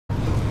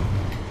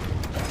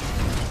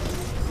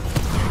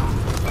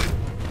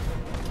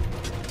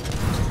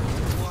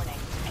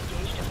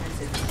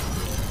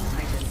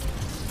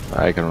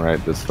I can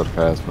right just slip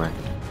past me.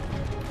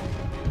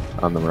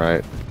 On the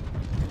right.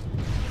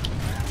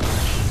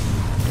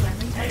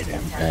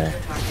 Okay.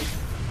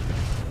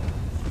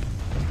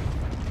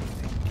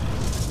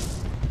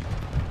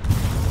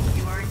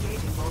 You are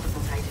engaging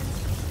multiple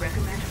Titans.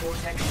 Recommend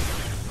vortex.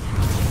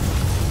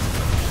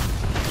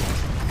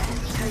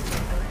 Enemy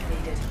Titan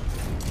eliminated.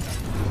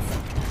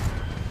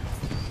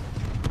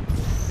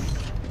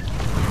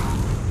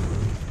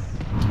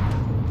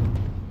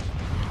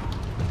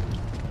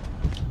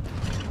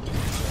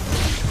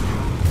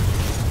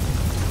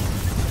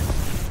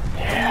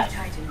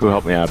 Who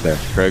helped me out there?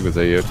 Craig, was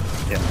that you?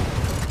 Yeah.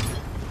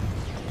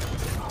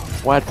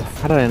 What?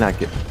 How did I not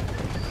get...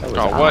 That was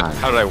what? on.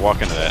 How did I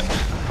walk into that?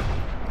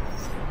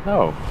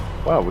 No.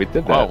 Wow, we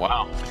did that. Oh,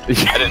 wow.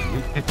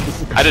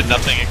 I did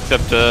nothing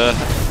except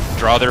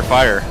draw their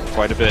fire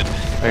quite a bit.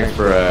 Thanks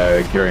for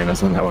carrying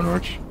us on that one,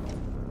 Orch.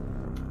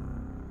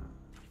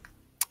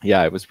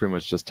 Yeah, it was pretty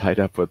much just tied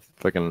up with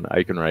fucking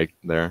Eichenreich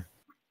there.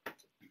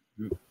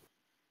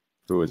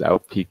 Who was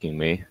out peeking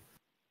me.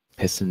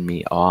 Pissing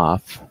me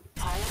off.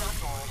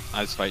 I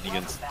was fighting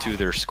against two of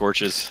their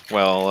Scorches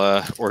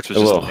while Orch was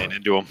just laying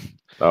into them.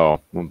 Oh,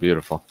 well,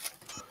 beautiful.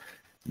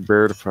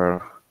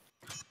 Beautiful.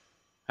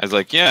 I was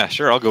like, yeah,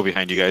 sure, I'll go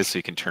behind you guys so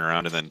you can turn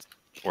around, and then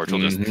Orch will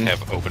just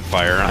have open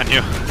fire on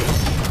you.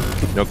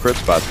 No crit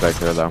spots back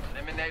there, though.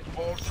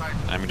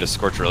 I mean, does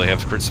Scorch really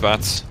have crit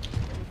spots?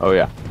 Oh,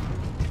 yeah.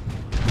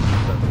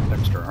 That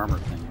extra armor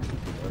thing, I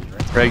think it was,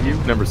 right? Craig,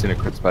 you've never seen a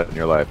crit spot in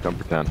your life. Don't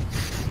pretend.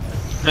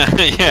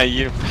 Yeah,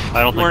 you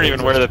weren't even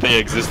aware that they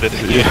existed.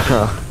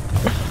 Yeah.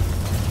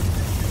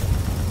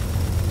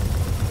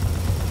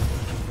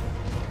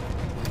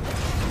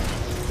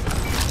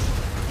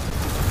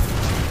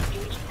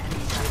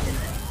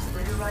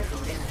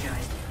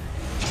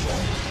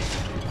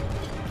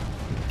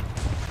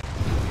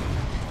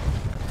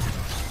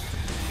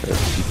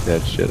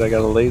 That shit, I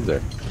got a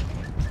laser. You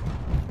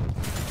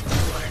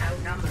are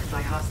outnumbered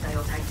by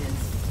hostile Titans.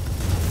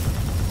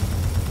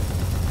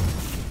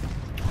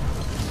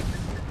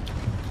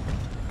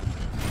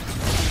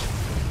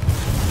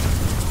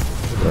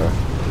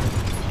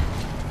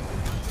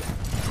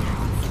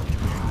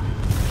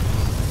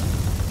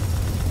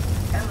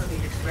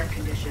 Elevated threat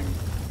condition.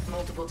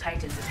 Multiple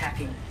Titans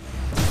attacking.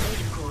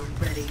 Laser core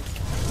ready.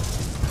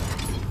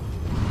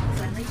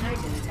 Friendly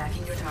Titan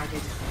attacking your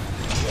target.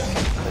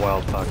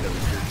 Wild pocket.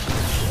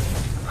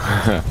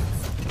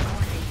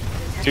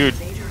 Dude,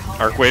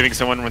 arc waving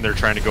someone when they're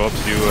trying to go up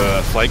to do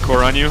a flight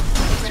core on you,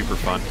 super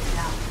fun.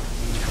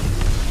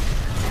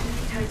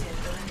 Enemy Titan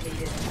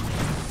eliminated.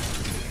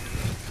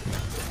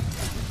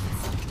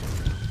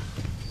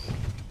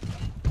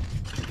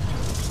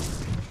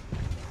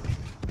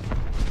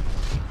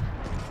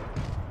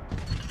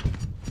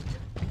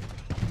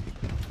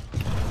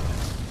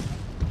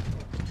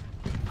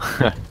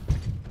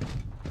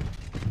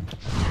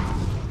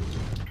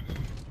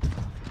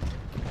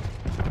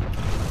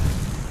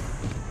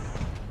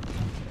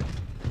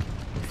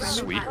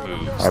 Sweet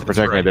moves. Alright,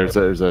 protect me.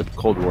 There's a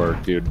Cold War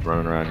dude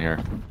running around here.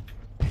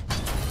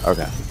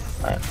 Okay.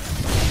 Alright.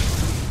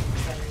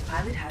 Friendly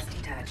pilot has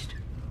detached.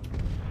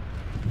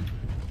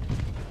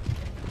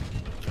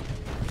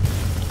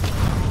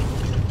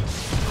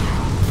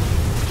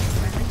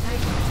 Friendly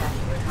Titan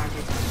attacking your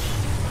target.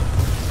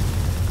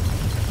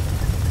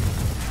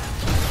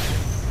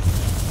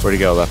 Where'd he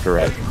go? Left or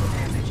right? Critical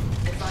damage.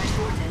 Advise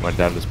vortex. Went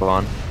down to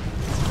spawn.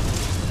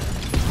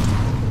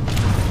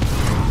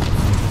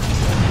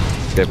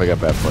 See if I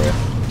got bad for you.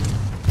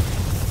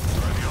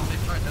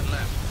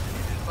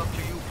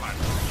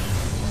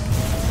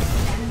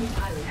 Enemy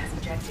pilot has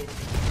ejected.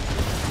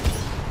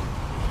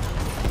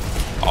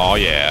 Oh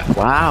yeah.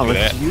 Wow, Look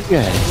look at at you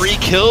guys. 3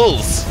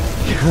 kills!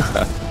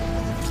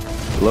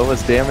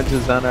 Lowest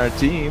damages on our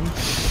team.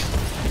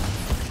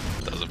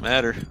 Doesn't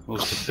matter.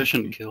 Most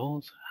efficient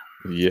kills?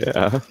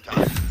 Yeah.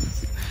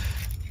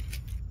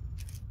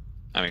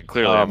 I mean,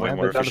 clearly I'm way man,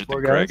 more they're down to efficient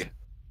 4 than guys? Craig.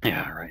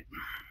 Yeah, right.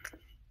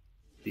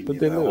 Beat But me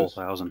they by a whole lose.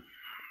 1,000.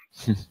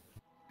 My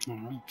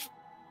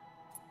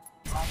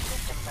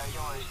systems are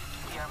yours.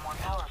 We are more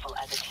powerful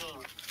as a team.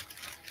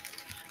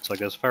 So I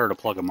guess if I were to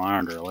plug a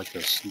monitor, I like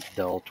this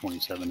Dell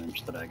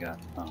 27-inch that I got.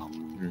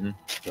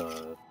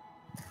 The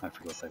I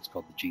forget what that's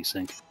called, the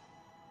G-Sync.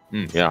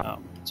 Yeah.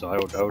 So I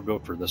would go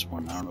for this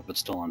one. I don't know if it's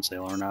still on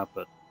sale or not,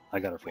 but I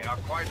got it for like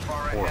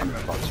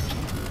 $400 or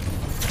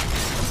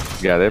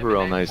something. Yeah, they have a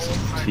real nice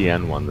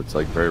TN one that's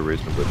like very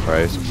reasonably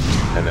priced,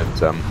 and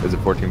it's is it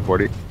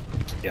 1440?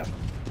 Yeah.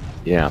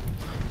 Yeah,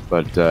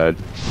 but I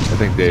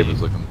think Dave is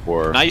looking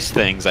for Nice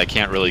things I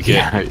can't really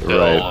get Yeah, until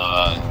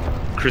right.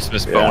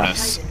 Christmas Yeah.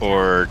 bonus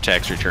or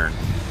tax return.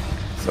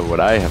 So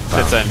what I have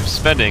found, Since I'm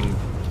spending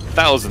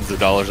thousands of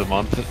dollars a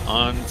month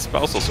on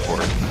spousal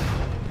support.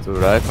 so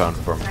what I found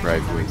from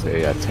Craig was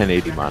a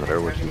 1080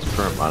 monitor, which is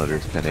current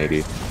monitor's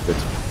 1080.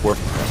 That's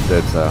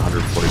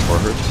 144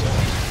 hertz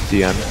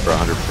TN for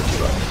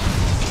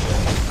 $150.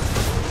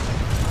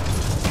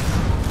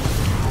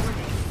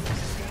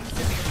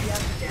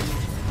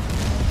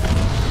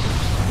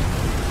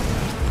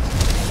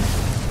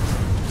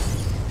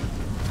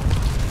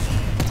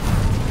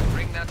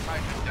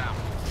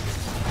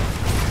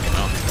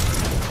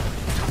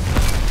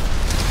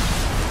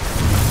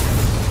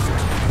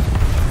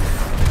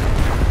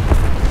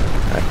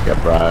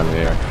 right in the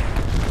air.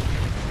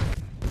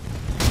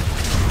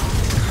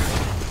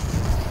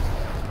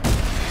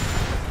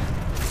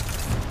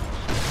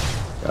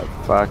 Got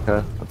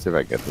vodka. Let's see if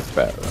I get this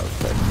bat.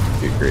 Okay.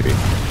 Too greedy.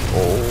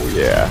 Oh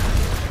yeah.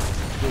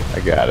 I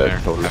got it. There.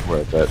 Totally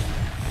worth it.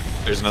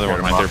 There's another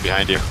one right there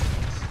behind you.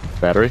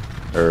 Battery?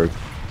 Or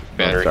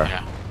Battery, North Star?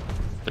 yeah.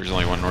 There's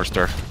only one North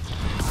Star.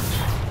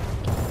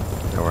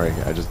 Don't worry,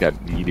 I just got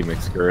Edie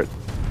McSkirt.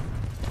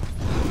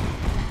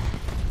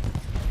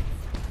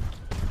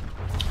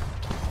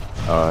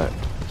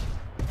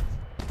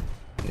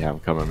 Yeah, I'm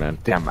coming, man.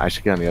 Damn, I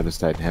should get on the other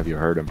side and have you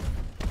hurt him.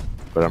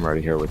 But I'm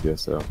already here with you,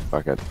 so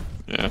fuck it.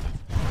 Yeah.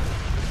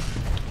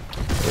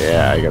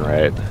 Yeah, I get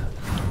right.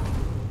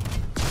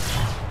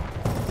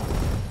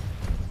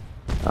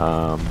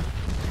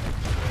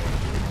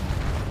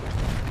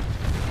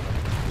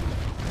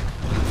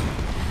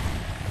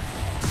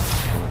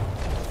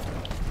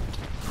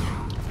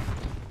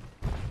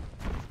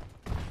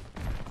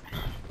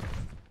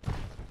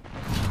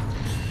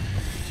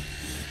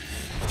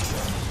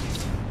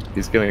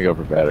 He's gonna go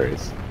for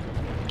batteries.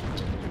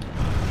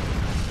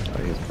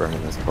 Oh, he's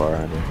burning this car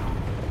on me.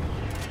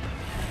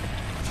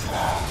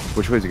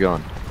 Which way's he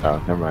going? Oh,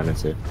 never mind, I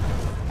see.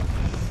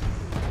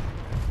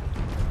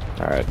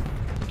 Alright.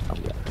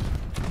 I'm good.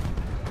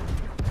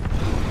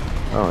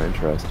 Oh,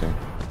 interesting.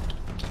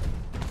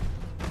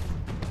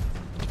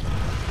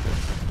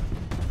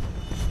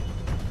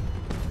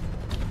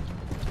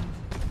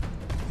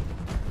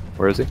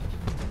 Where is he?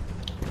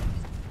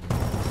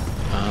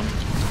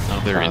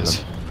 Oh, there he Found is.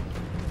 him.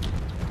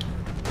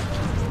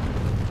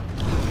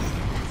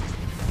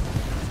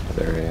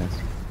 There he is.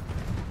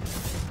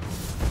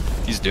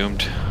 He's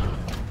doomed.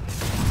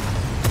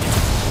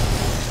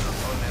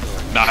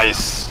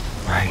 Nice.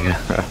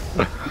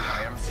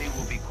 IMC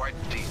will be quite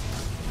deep.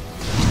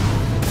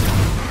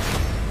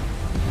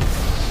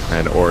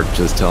 And Ort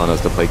just telling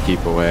us to play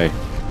keep away.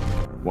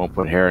 Won't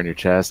put hair on your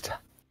chest.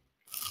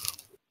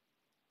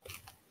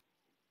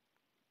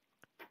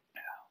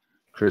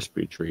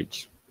 Crispy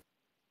treats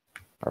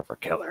are for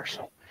killers.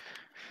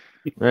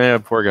 Yeah,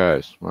 poor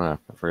guys. Ah,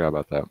 I forgot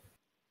about that.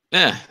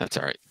 Yeah, that's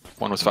alright.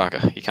 One was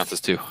Faka. He counts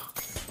as 2.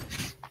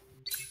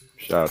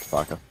 Shout out to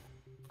Faka.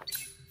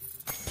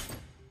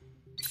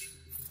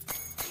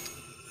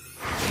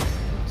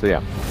 So yeah,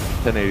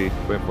 1080,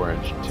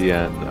 24-inch,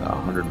 TN,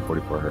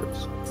 144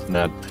 hertz. It's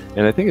not,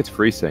 and I think it's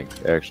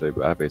FreeSync actually,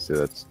 but obviously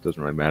that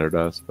doesn't really matter to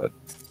us, but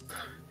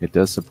it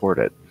does support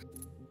it.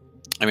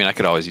 I mean, I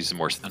could always use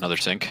another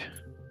sync.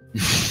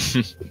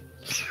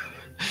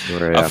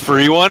 Where, A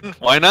free one?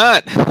 Why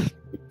not?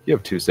 you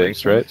have 2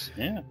 sinks, right?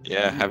 Yeah.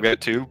 Yeah, I've got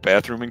 2,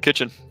 bathroom and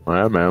kitchen.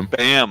 Well, man.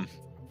 Bam!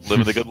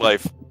 Living the good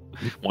life.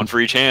 One for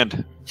each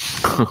hand.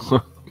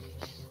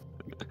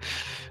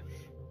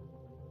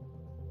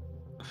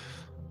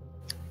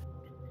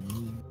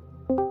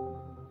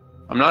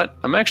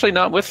 I'm actually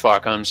not with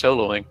Faka, I'm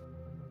soloing.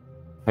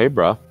 Hey,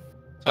 bro.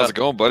 How's it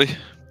going, buddy?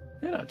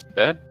 Yeah, not too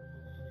bad.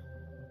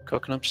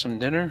 Cooking up some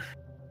dinner.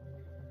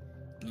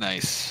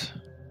 Nice.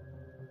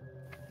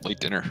 Late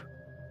dinner.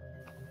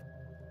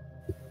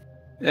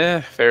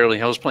 Yeah,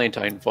 fairly. I was playing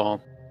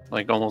Titanfall,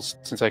 like almost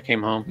since I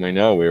came home. I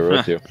know, we were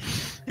with you.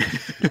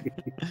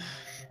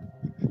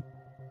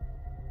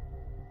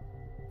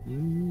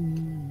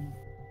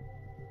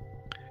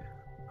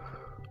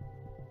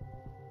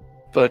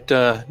 But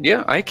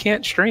yeah, I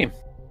can't stream.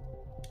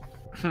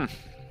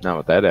 Not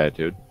with that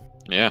attitude.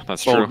 Yeah,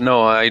 that's Well, true.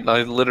 no, I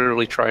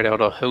literally tried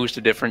out a host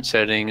of different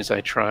settings.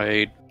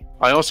 I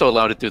also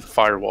allowed it through the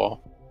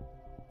firewall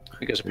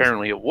because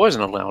apparently it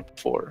wasn't allowed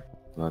before.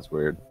 That's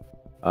weird.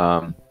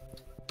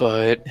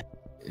 But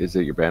Is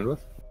it your bandwidth?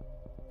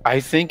 I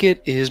think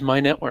it is my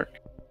network.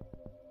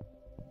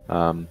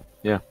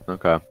 Yeah,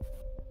 okay.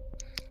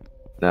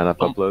 Not enough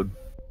upload?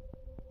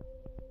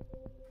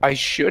 I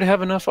should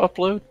have enough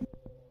upload.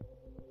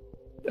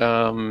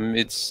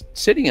 It's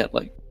sitting at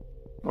like,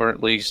 or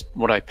at least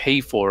what I pay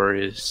for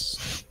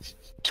is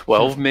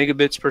 12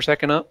 megabits per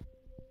second up.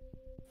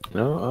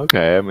 No,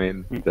 okay. I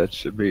mean, that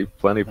should be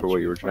plenty for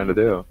what you were trying to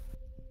do.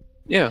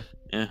 Yeah,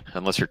 Yeah,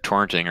 unless you're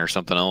torrenting or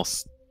something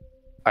else.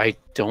 I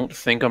don't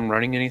think I'm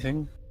running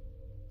anything.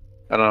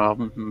 I don't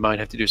know. I might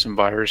have to do some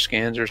virus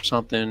scans or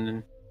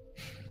something.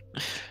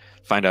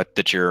 Find out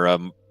that you're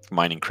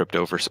mining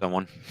crypto for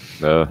someone.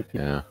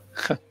 Yeah.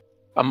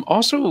 I'm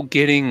also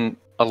getting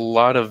a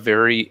lot of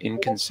very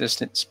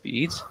inconsistent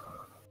speeds.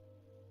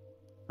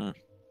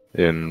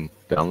 In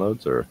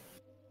downloads or?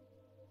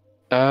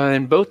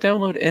 In both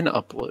download and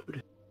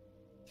upload.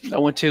 I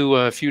went to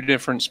a few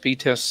different speed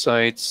test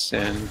sites,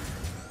 and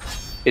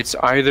it's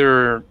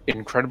either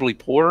incredibly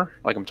poor,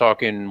 like I'm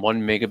talking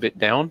 1 megabit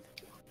down,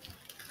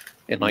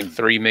 and like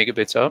 3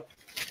 megabits up,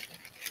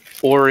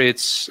 or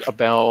it's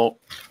about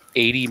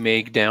 80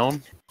 meg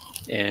down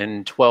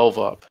and 12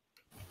 up.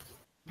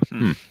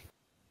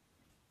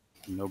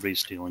 Nobody's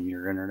stealing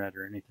your internet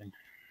or anything.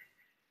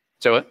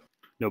 So it?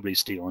 Nobody's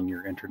stealing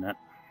your internet.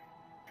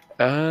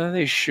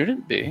 They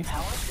shouldn't be.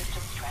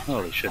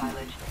 Oh, they shouldn't.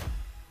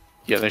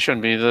 Yeah, they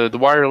shouldn't be. The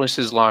wireless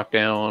is locked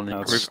down. No,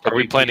 It's- Are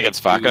we playing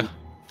against Faka?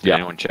 Did Yeah.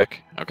 anyone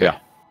check? Okay. Yeah.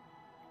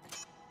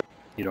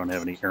 You don't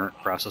have any errant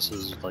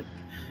processes like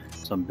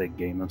some big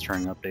game that's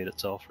trying to update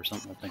itself or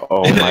something. I think.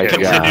 Oh my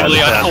Continually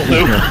god. on a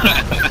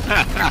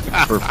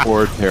loop. For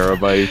 4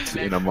 terabytes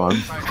in a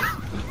month.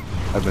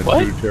 And then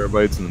What? 2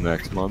 terabytes in the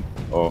next month.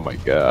 Oh my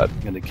god.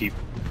 I'm gonna keep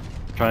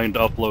trying to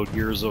upload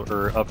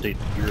update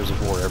Gears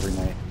of War every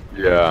night.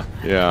 Yeah,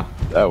 yeah.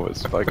 That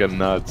was fucking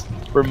nuts.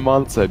 For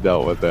months I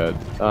dealt with that.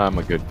 I'm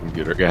a good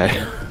computer guy.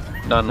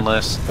 Not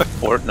unless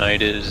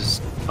Fortnite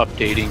is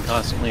updating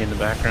constantly in the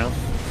background.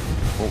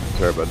 Oh,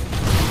 sorry, bud.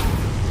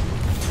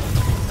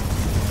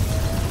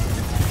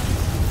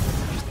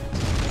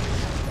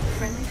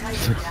 Friendly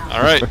Titan down.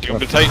 All right, Doom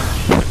to Titan.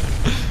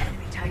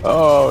 Enemy Titan.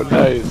 Oh,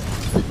 nice.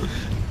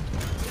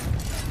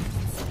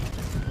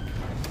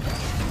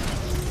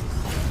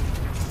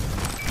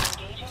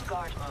 Engaging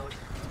guard mode.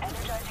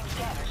 Energizing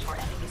scanners for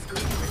enemies. Good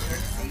to return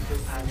safely,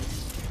 pilot.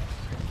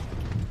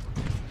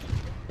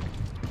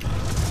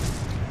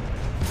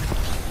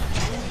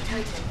 Enemy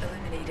Titan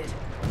eliminated.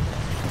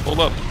 Hold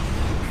up.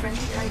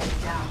 Friendly Titan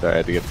down. Sorry, I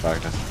had to get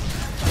back now.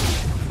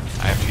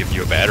 I have to give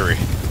you a battery.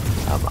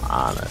 I'm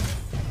on it.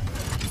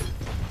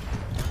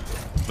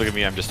 Look at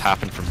me, I'm just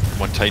hopping from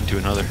one Titan to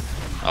another.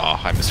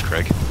 Oh, I missed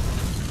Craig.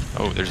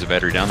 Oh, there's a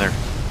battery down there.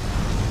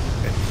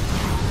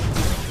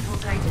 Multiple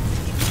Titans.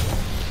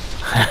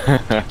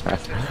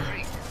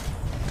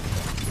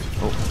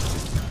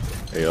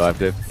 Oh. Are you alive,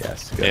 Dave?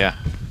 Yes. Good. Yeah.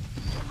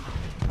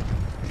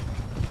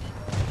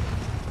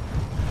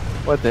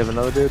 What, they have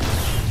another dude?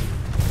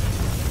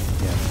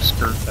 Yeah,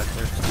 skirt back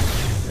there.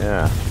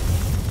 Yeah.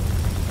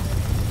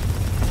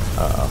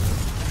 Uh-oh.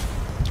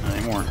 Not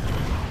anymore.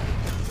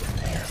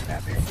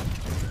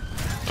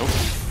 Oh,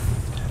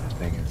 The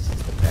thing is,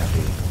 the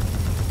Pappy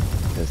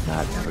does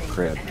not have a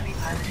crib. Enemy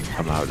pilot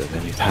Come out at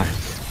any time.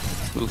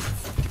 Oof.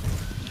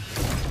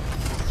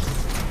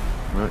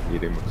 Well,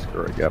 eating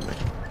McScurry got me.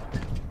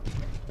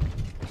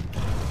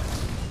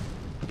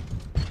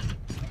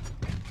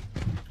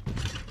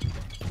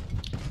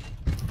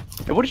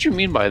 Hey, what did you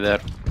mean by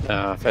that,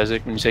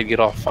 Fezzik, when you said get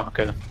off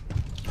Faka?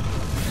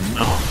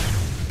 no.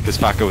 Because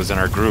Paco was in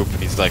our group,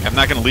 and he's like, I'm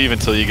not going to leave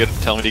until you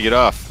tell me to get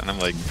off. And I'm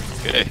like,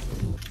 okay.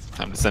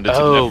 Time to send it to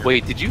the Oh, network.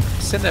 wait, did you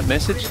send that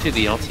message to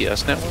the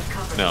LTS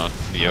network? No,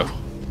 Neo.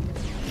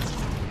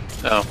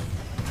 Oh.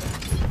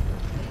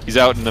 He's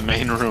out in the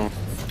main room.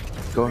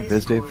 Go on,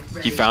 Biz, Dave.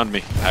 He found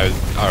me. I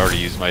already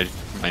used my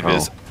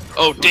biz.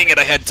 Oh, dang it,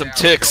 I had some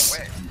ticks.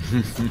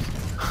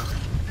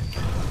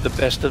 The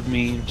best of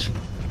memes.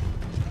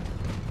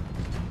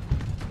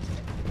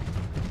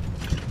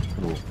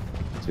 Ooh.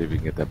 See if you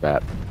can get that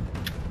bat.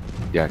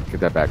 Yeah, get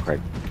that bat, Craig.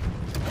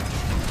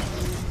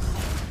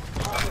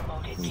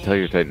 And tell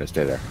your Titan to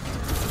stay there.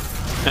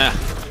 Ha.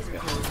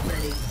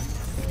 ready.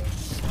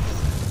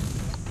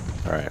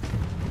 Alright.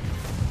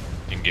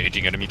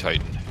 Engaging enemy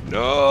Titan.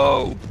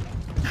 No!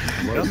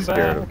 I was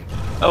scared of.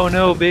 Oh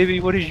no, baby,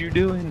 what is you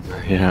doing?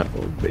 Yeah,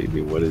 oh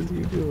baby, what is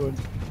he doing?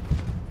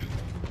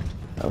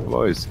 I'm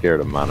always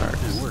scared of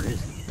Monarchs. Where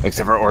is he?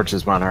 Except for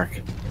Orch's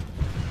Monarch.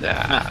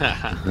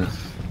 Nah.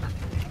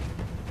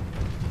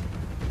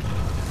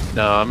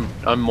 No,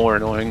 I'm more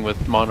annoying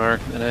with Monarch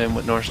than I am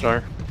with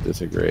Northstar.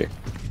 Disagree.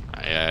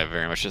 I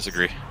very much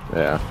disagree.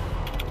 Yeah.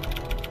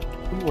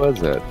 Who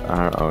was it? I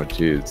don't know. Oh,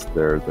 jeez,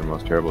 they're the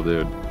most terrible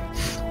dude.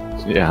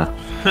 Yeah,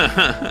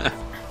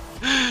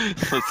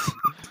 Let's-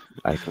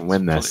 I can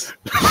win this.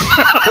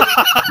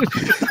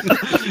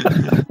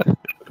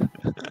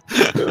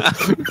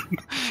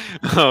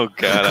 Oh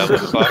god, I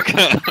love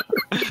Paco.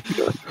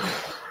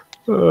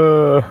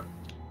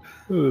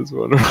 That is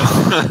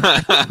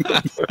wonderful.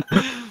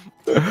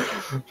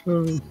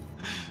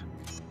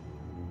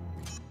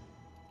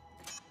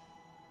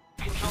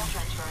 Control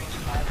transferring to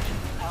pilot.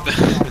 Power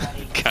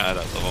ready. God, I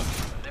love him.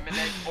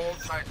 Eliminate all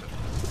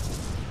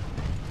Titans.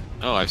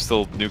 Oh, I'm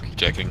still nuke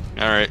ejecting.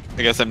 Alright,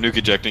 I guess I'm nuke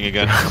ejecting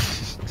again.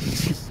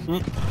 We're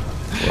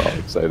all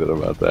excited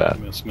about that.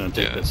 I'm just gonna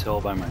take Yeah. this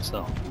hill by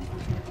myself.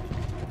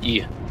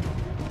 Yeah.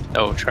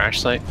 Oh, trash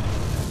site?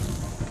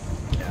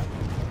 Yeah.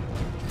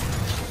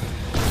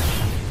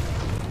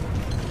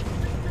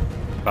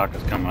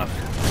 Baka's coming up.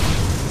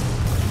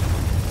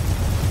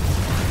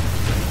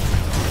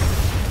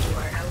 You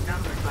are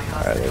outnumbered by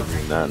Alright, hostile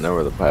I do not know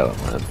where the pilot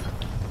went.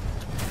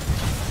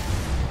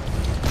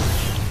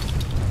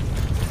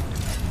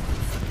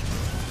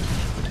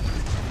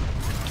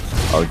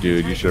 Oh,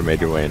 dude, you should have made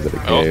your way into the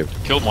Oh, cave.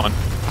 killed one.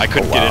 I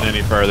couldn't Oh, get wow. in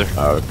any farther.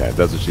 Oh, okay,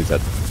 that's what she said.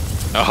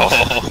 Oh.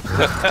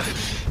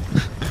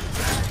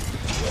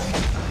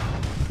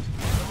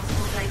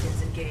 Multiple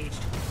Titans engaged.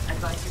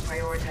 Advise you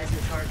prioritize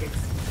your targets.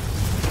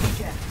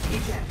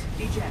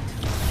 Eject.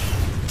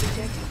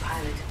 Ejecting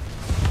pilot.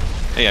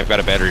 Hey, I've got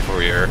a battery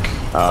for you, Eric.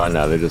 Oh,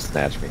 no, they just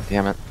snatched me.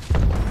 Damn it.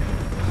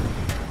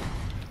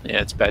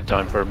 Yeah, it's bad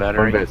time for a Go on,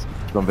 battery. Biz.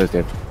 Go on, Biz,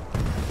 Dave.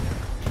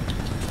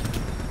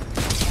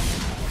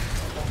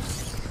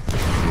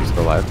 You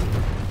still alive?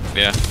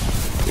 Yeah.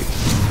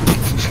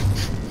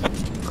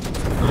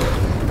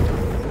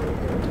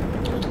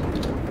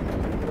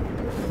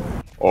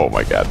 Oh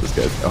my god, this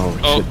guy's. Oh,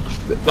 Oh,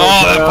 shit.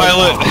 that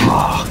pilot!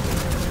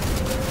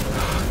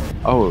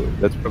 Oh,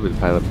 that's probably the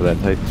pilot for that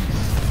Titan.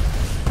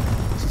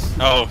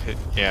 Oh,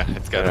 yeah,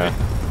 it's gotta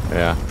be.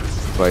 Yeah.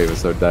 That's why he was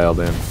so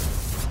dialed in.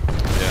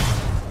 Yeah.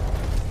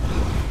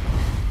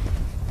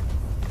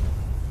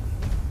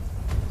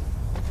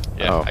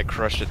 Yeah, Oh. I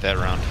crushed it that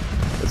round.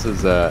 This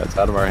is, it's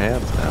out of our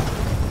hands now.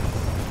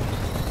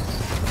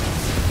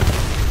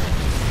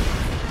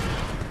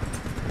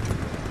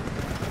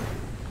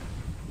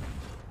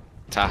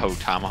 Tahoe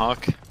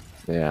Tomahawk?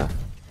 Yeah.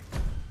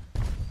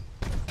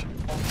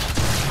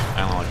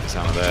 I don't like the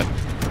sound of that.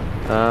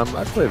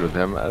 I played with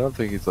him. I don't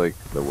think he's like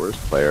the worst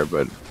player,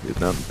 but he's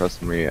not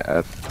impressing me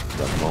at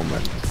the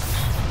moment.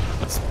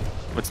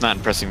 What's not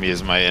impressing me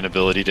is my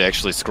inability to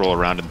actually scroll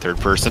around in third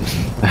person.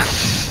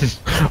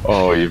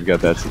 Oh, you've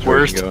got that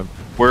situation going.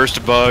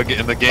 Worst bug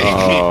in the game.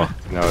 Oh,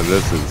 no,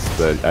 this is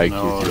the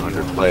IQ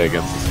 200 play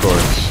against the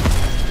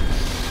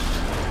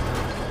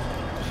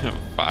Scorch.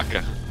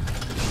 Baka.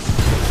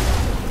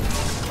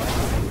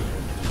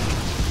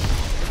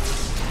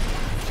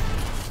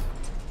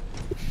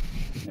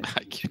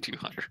 IQ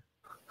 200.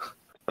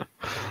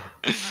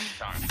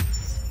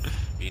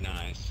 Be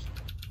nice.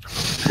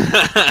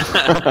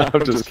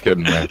 I'm just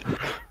kidding, man.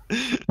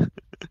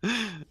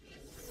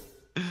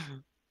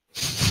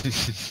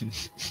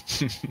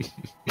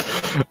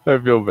 I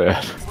feel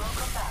bad.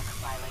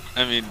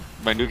 I mean,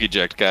 my nuke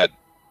eject got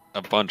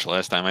a bunch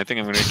last time. I think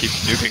I'm gonna keep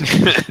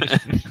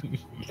nuking.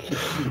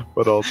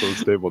 But also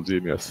stable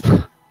genius.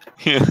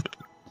 Yeah.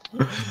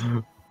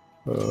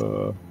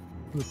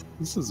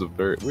 This is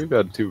we've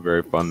had 2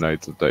 very fun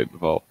nights of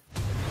Titanfall.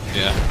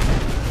 Yeah.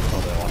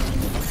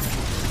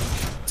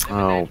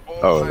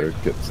 Oh, they're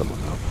getting someone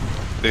out.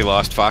 They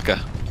lost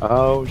Faka.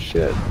 Oh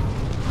shit.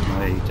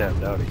 Oh, he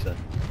tapped out, he said.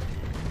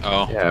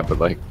 Oh. Yeah, but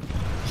like,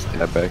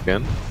 step back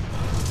in. I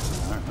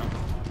don't know.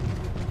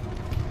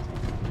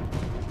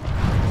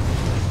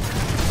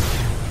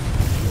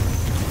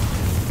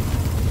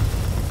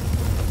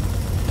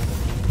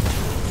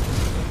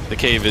 The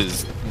cave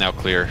is now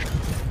clear.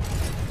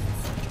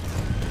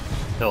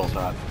 Hill's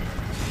hot.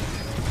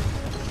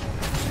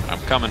 I'm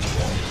coming.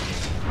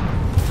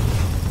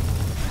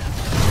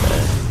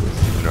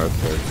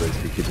 North there, so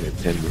he's keeping it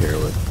pinned here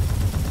with.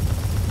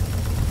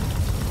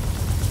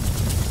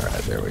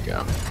 Alright, there we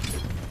go.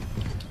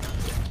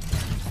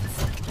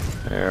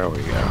 There we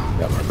go.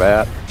 Got my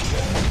bat.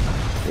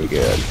 We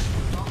good.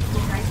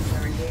 Multiple Titans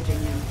are engaging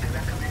you. I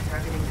recommend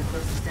targeting the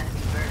closest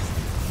enemy first.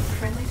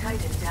 Friendly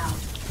Titan down.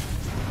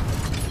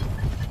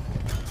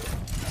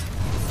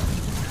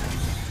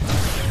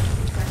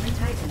 Friendly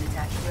Titan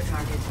attacking your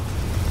target.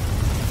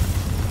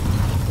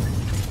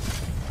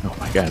 Oh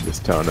my god, this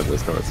tone of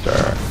this North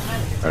Star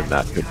are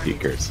not good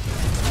peekers.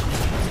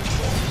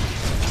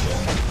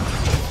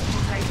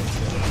 Titans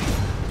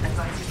engaged.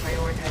 Advise you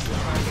prioritize your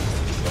target.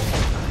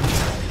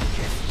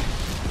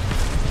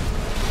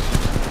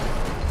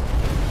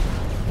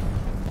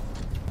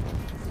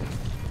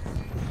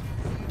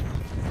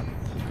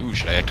 Ooh,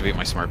 should I activate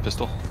my smart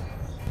pistol?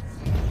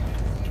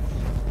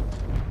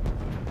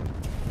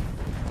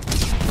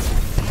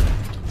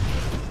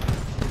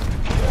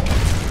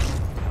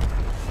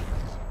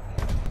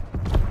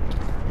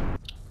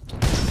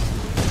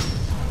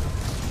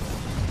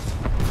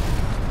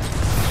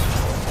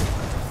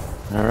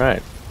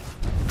 Alright.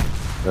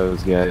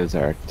 Those guys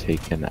are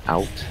taken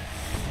out.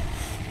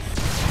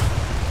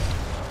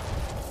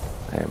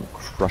 I am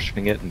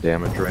crushing it in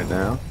damage right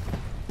now.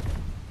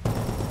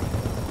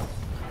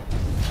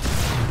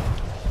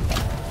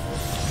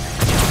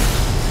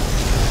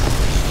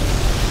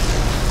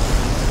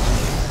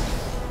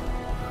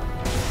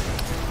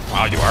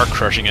 Wow, you are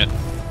crushing it.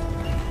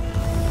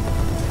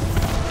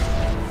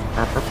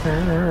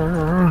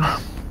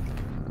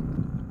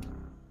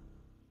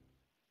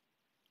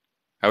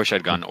 I wish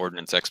I'd gone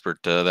Ordnance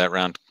Expert that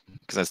round,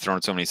 because I was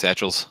throwing so many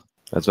satchels.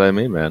 That's what I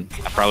mean, man.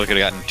 I probably could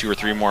have gotten 2 or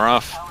 3 more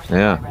off.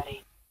 Yeah.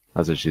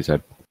 That's what she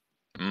said.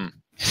 Mm.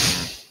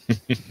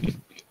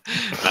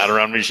 Not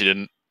around me, she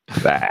didn't.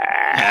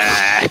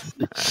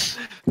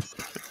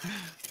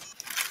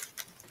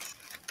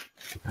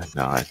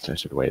 No, I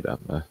should wait on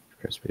the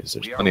Crispies.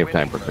 There's plenty of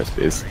time for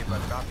Crispies.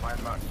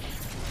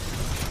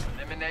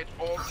 Eliminate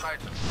all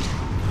Titans.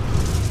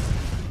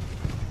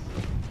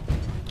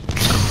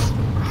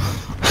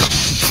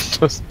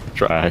 Just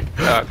try.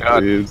 Oh,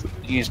 God. Please.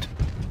 Used.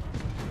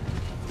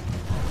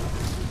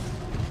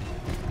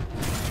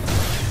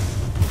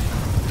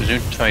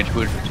 Presume tied to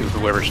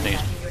whoever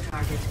sneezed. Attacking your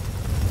target.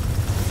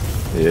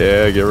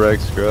 Yeah, get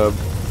wrecked, scrub.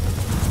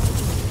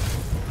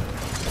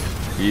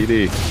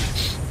 Edie.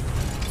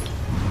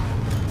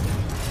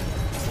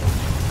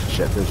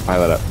 Shit, there's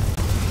pilot up.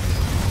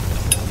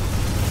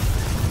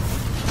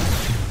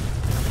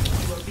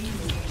 You are being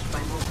engaged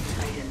by multiple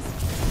Titans.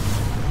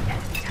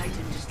 Enemy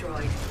Titan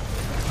destroyed.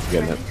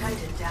 Getting it. Friendly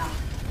Titan down.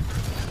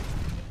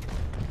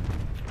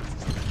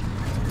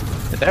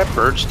 Did that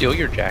bird steal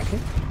your jacket?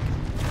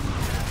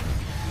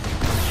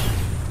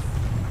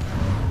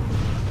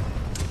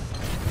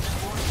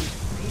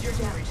 Major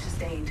damage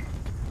sustained.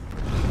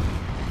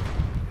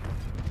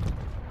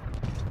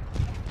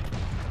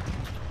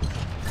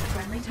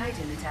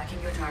 Titan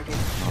attacking your target.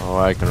 Oh,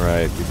 I can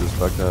write. You just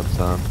fucked up,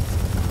 son.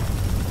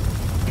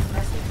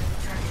 Impressive.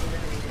 Target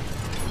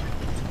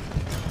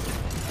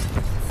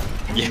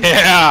eliminated.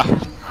 Yeah!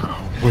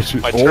 Which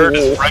My turret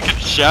is wrecking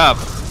shop.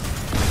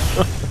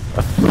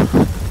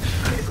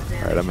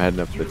 Alright, I'm heading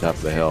up to the top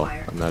of the hill.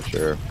 I'm not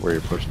sure where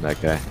you're pushing that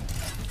guy.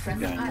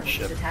 Friendly Guy on the pilot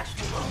ship. is attached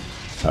to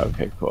hull.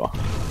 Okay, cool.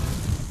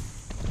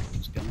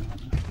 What's going on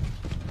there?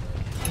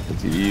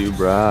 It's you,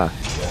 brah.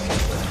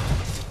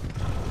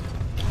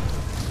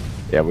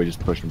 Yeah, we just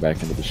pushed him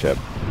back into the ship.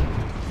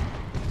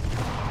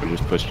 We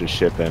just pushed his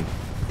ship in,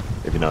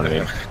 if you know what I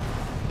mean.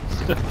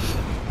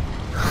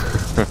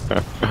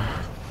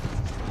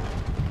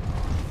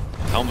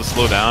 Tell him to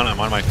slow down. I'm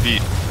on my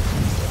feet.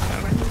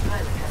 Friendly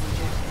pilot has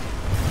ejected.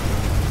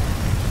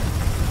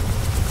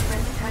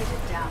 Friendly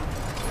Titan down.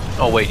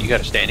 Oh wait, you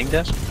got a standing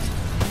desk?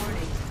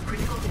 Warning.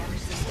 Critical damage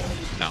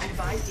sustained. No.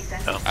 Advise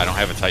defense. Oh. I don't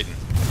have a Titan.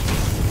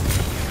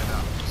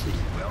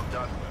 Well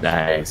done.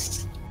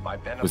 Nice. My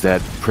benefit. Was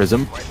that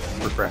Prism?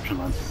 Refraction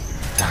lens.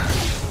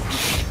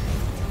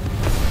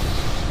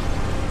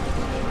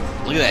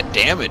 Look at that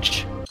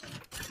damage.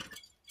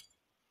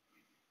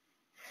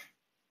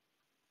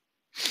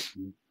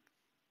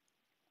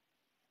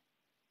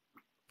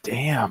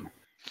 Damn.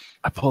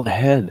 I pulled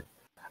ahead.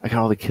 I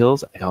got all the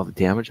kills, I got all the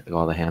damage, I got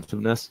all the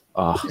handsomeness.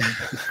 Oh.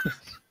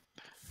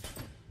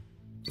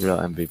 Real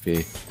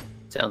MVP.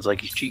 Sounds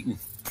like he's cheating.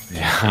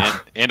 Yeah.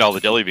 And all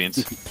the jelly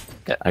beans.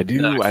 I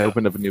do. I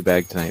opened up a new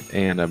bag tonight,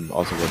 and I'm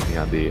also working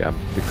on the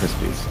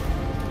Krispies,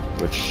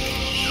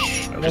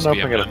 which I don't Just know be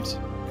if I'm gonna M&Ms.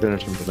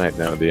 finish them tonight.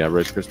 Now the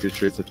Rice Krispie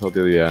treats. I told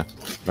you the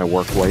my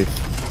work wife.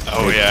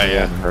 Oh yeah, and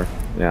yeah. her.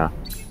 Yeah.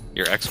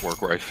 Your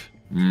ex-work wife.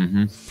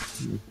 Mm-hmm.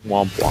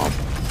 Womp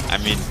womp. I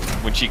mean,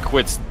 when she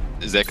quits,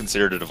 is that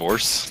considered a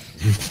divorce?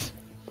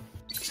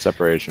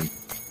 Separation.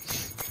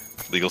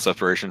 Legal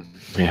separation?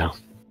 Yeah.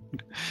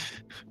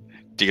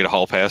 Do you get a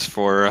hall pass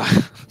for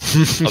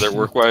other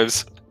work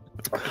wives?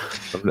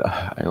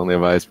 I only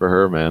have eyes for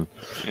her, man.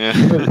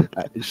 Yeah.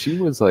 She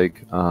was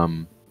like,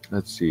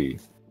 let's see,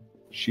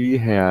 she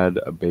had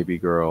a baby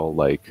girl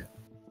like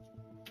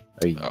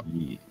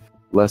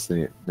less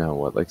than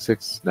like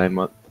 9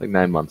 months, like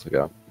 9 months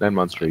ago, 9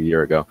 months to a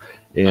year ago,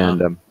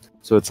 and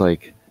so it's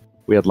like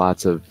we had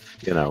lots of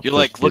You're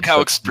like, look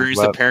how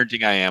experienced at at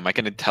parenting I am. I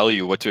can tell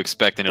you what to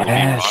expect, and it'll be wrong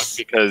Yes.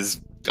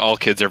 because all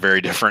kids are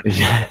very different.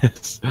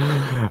 Yes,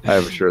 I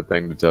have a sure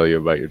thing to tell you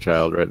about your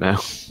child right now.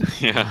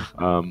 Yeah.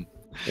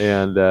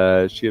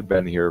 And she had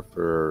been here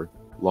for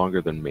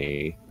longer than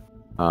me,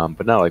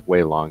 but not like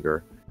way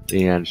longer.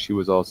 And she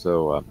was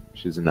also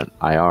she's in an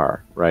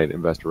IR, right,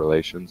 investor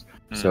relations.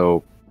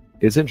 So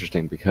it's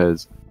interesting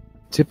because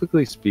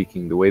typically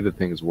speaking, the way that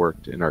things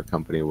worked in our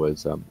company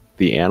was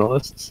the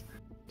analysts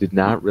did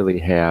not really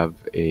have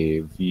a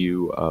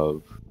view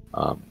of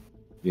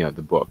the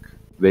book.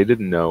 They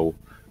didn't know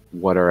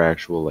what our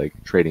actual like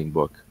trading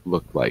book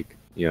looked like.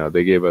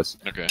 They gave us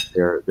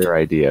their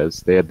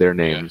ideas. They had their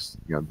names,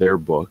 their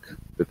book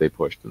that they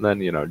pushed, and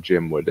then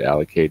Jim would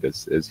allocate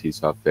as he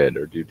saw fit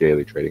or do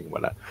daily trading and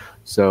whatnot.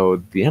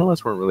 So the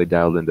analysts weren't really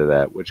dialed into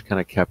that, which kind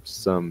of kept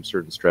some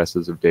certain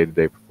stresses of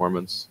day-to-day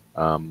performance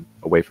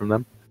away from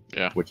them.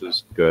 Yeah. Which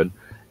is good.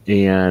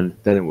 And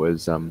then it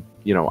was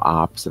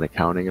ops and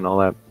accounting and all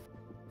that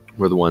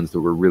were the ones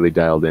that were really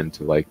dialed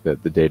into like the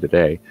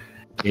day-to-day.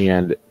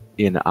 And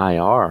in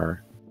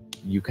IR,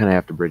 you kind of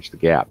have to bridge the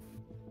gap.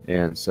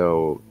 And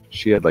so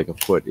she had like a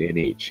foot in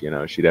each.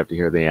 She'd have to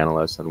hear the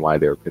analysts on why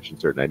they were pitching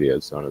certain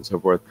ideas, so on and so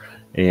forth.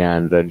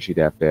 And then she'd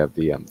have to have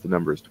the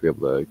numbers to be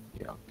able to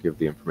give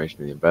the information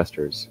to the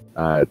investors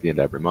at the end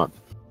of every month.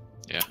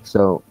 Yeah.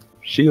 So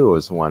she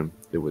was the one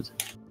that was,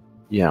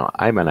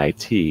 I'm an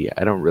IT.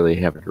 I don't really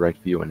have a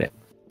direct view in it.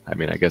 I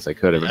mean, I guess I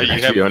could have a You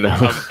direct have view in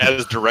it.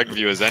 as direct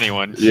view as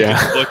anyone. Yeah.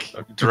 You can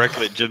look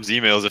directly at Jim's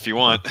emails if you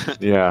want.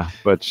 Yeah,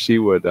 but she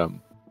would,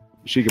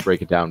 she could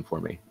break it down for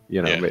me,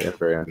 in Yeah. a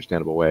very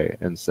understandable way.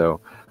 And so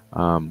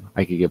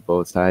I could get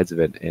both sides of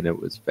it, and it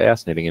was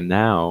fascinating. And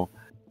now,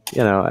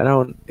 I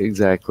don't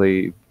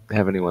exactly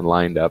have anyone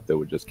lined up that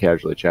would just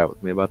casually chat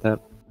with me about that.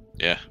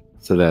 Yeah.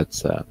 So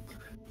that's,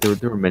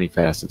 there were many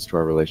facets to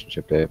our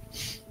relationship, Dave.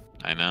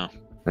 I know.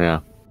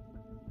 Yeah.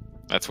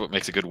 That's what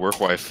makes a good work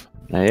wife.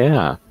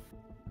 Yeah.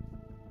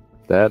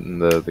 That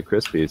and the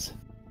Krispies.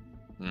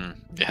 Yeah,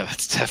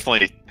 that's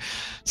definitely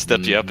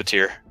stepped you up a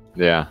tier.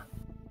 Yeah.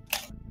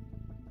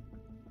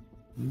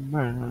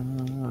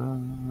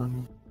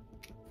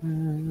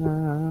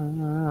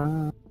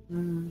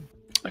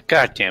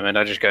 God damn it!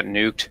 I just got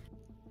nuked.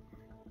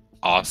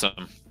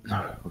 Awesome.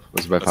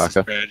 Was it by That's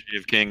the Faka? strategy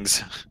of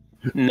kings.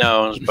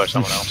 No, it was by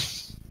someone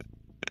else.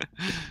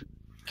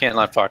 Can't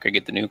let Faka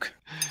get the nuke.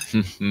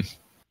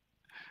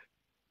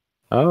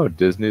 Oh,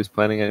 Disney's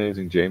planning on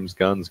using James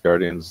Gunn's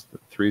Guardians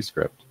 3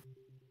 script.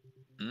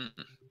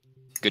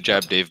 Good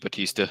job, Dave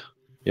Bautista.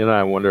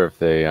 I wonder if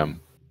they,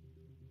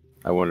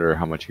 I wonder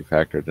how much he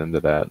factored into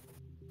that.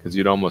 Because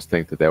you'd almost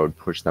think that would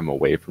push them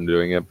away from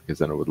doing it, because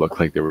then it would look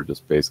like they were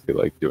just basically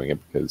like doing it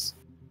because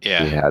he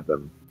Yeah. had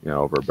them,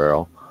 over a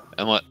barrel.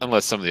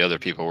 Unless some of the other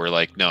people were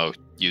like, no,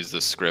 use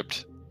this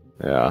script.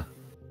 Yeah.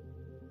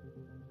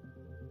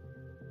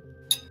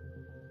 Because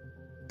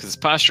it's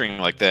posturing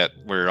like that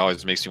where it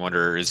always makes me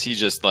wonder, is he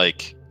just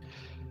like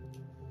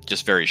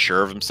just very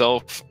sure of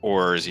himself,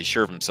 or is he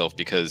sure of himself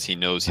because he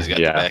knows he's got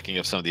the backing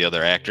of some of the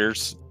other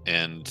actors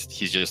and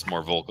he's just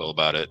more vocal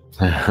about it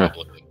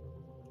publicly?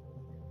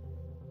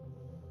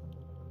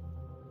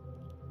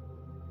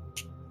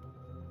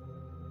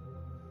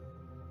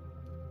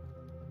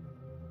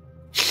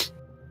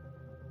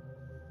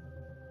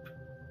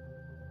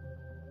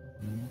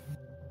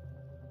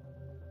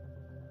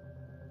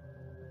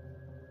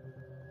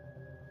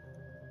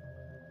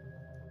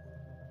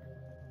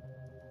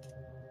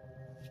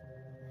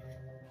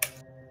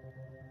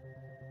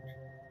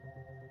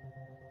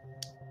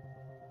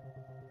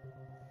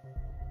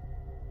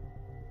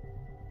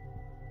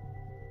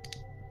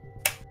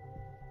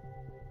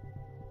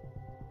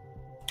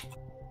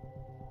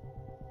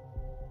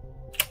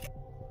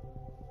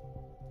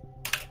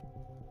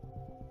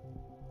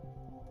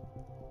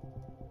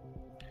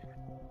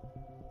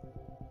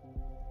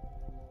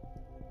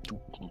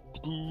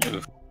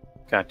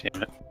 God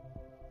damn it.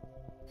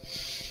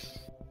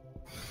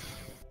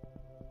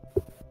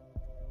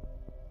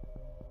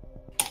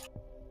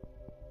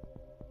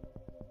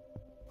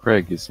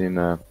 Craig, you seen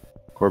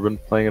Corbin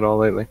playing it all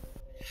lately?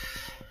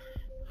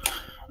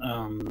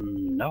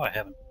 No, I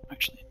haven't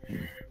actually.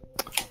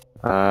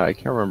 I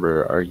can't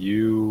remember. Are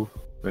you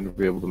going to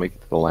be able to make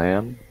it to the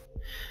land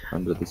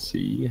under the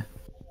sea?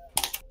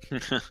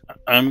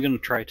 I'm gonna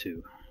try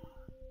to.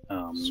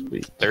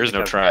 Sweet. There is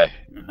no try.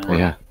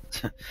 Yeah.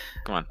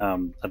 Come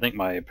on. I think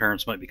my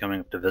parents might be coming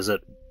up to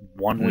visit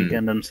one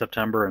weekend in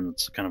September, and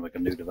it's kind of like a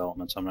new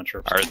development, so I'm not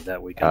sure if it's gonna be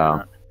that weekend or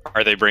not.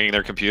 Are they bringing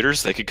their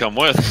computers? They could come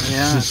with.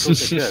 Yeah, I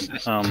suppose they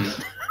could.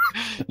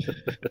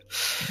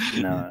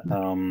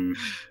 No,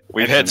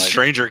 We've had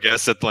stranger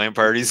guests at the LAN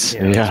parties.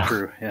 Yeah, that's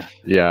true. Yeah.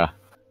 Yeah.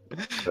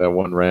 That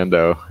one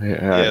rando.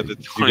 Yeah,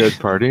 you guys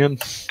partying?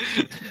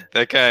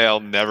 That guy I'll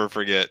never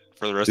forget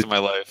for the rest of my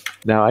life.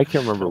 Now I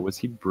can't remember.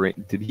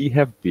 Did he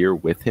have beer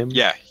with him?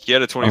 Yeah, he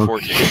had a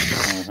 2014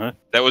 Uh-huh.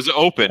 that was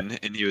open,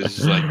 and he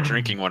was like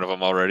drinking one of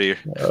them already.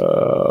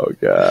 Oh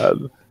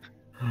god.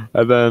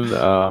 And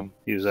then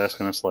He was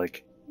asking us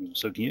like,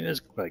 so can you guys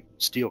like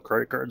steal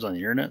credit cards on the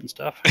internet and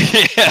stuff?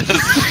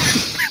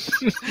 Yes.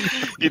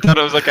 He thought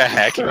it was like a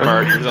hacking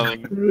party or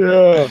something.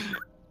 yeah.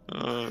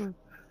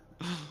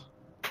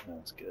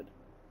 That's good.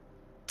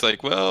 It's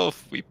like, well,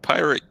 if we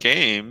pirate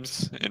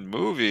games and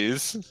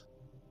movies,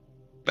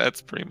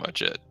 that's pretty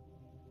much it.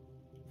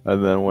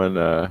 And then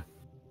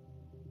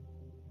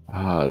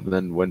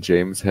when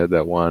James had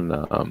that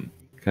one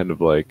kind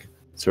of like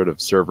sort of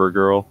server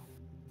girl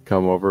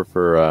come over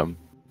for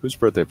whose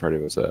birthday party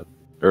was that?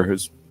 Or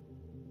whose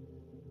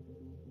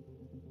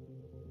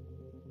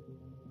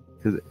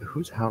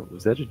house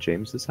was that? At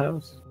James's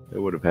house? It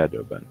would have had to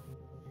have been.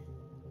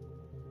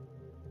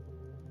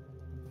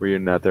 Were you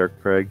not there,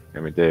 Craig? I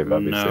mean, Dave,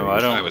 obviously. No, I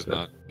don't. I was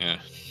not. Yeah.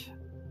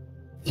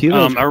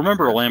 I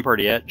remember a LAN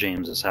party at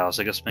James's house.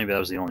 I guess maybe that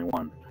was the only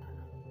one.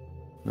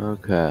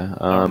 Okay. I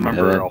don't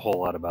remember a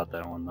whole lot about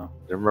that one though.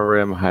 I remember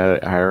him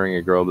hiring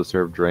a girl to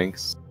serve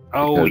drinks.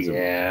 Oh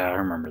yeah, I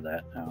remember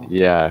that now.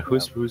 Yeah,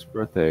 whose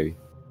birthday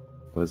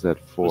was that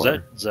for? Was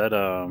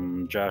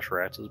that Josh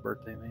Ratz's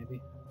birthday maybe?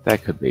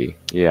 That could be.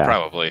 Yeah.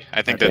 Probably.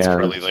 I think that's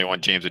probably the only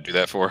one James would do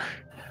that for.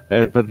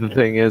 But the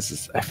thing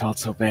is, I felt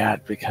so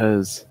bad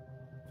because,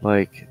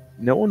 like,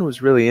 no one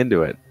was really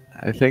into it.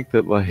 I think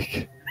that,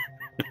 like,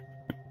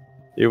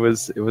 it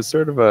was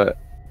sort of I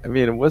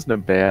mean, it wasn't a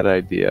bad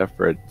idea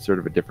for a sort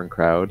of a different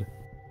crowd.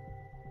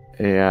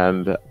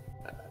 And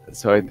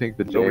so I think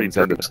that James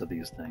ended up,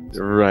 these things.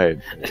 Right.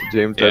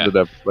 James ended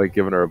up, like,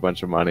 giving her a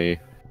bunch of money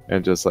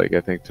and just, like,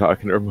 I think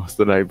talking to her most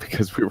of the night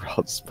because we were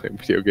all just playing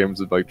video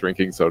games and, like,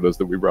 drinking sodas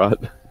that we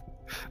brought.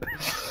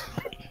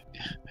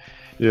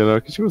 You know,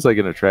 because she was, like,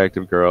 an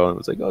attractive girl and it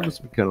was like, oh,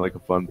 this would be kind of like a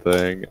fun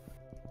thing.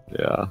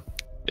 Yeah.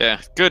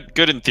 Yeah,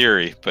 good in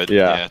theory, but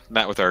yeah,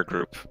 not with our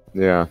group.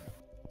 Yeah.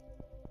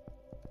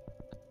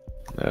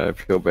 I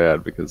feel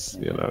bad because,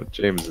 you know,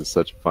 James is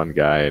such a fun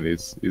guy and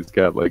he's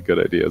got, like,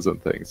 good ideas on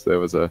things. So it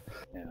was I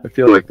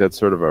feel like that's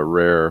sort of a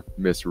rare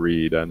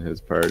misread on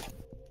his part.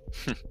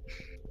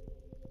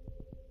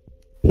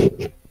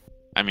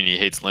 I mean, he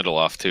hates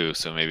Lindelof too,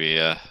 so maybe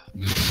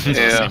it's the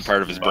same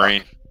part of his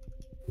brain.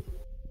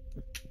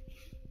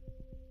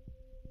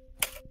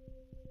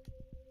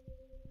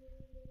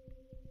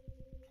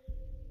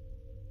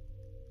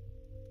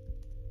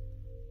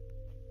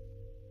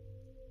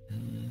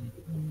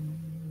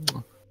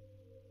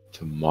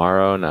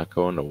 Tomorrow, not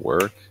going to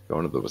work,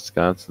 going to the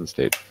Wisconsin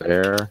State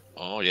Fair.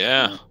 Oh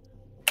yeah,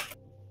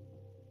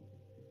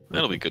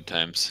 that'll be good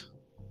times.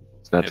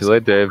 It's not too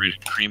late, Dave.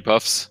 Cream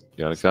puffs.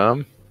 You want to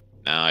come?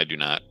 No, I do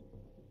not.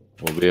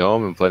 We'll be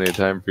home in plenty of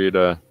time for you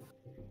to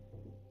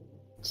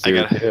see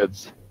the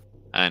kids.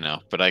 I know,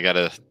 but I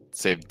gotta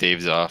save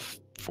Dave's off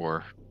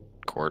for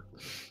court.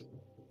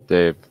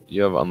 Dave,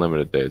 you have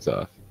unlimited days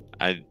off.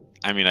 I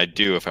mean, I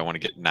do if I want to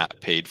get not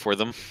paid for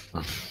them.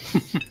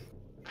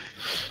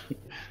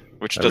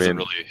 Which doesn't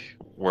really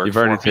work. You've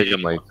already for me.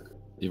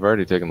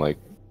 taken like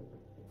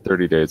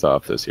 30 days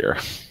off this year.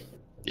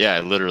 Yeah, I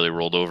literally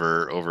rolled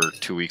over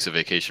 2 weeks of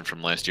vacation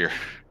from last year.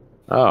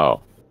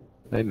 Oh,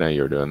 I didn't know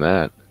you were doing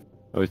that.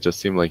 It always just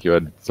seemed like you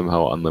had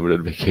somehow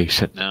unlimited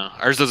vacation. No,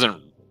 ours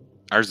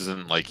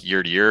isn't like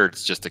year to year.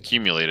 It's just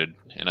accumulated,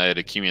 and I had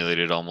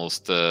accumulated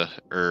almost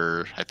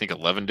or I think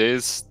 11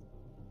 days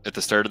at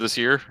the start of this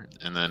year,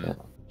 and then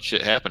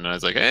shit happened, and I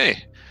was like,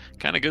 hey,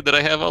 kind of good that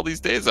I have all these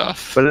days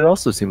off. But it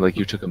also seemed like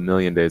you took a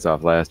million days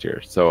off last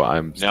year, so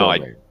I'm still. No,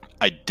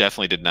 I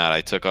definitely did not. I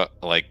took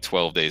like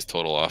 12 days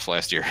total off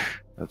last year.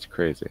 That's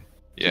crazy.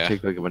 Did Yeah. you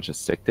take like a bunch of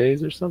sick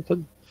days or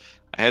something?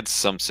 I had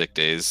some sick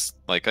days.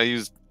 Like I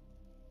used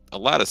a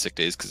lot of sick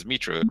days because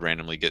Mitra would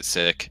randomly get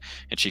sick,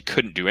 and she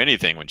couldn't do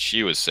anything when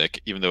she was sick,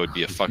 even though it'd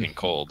be a fucking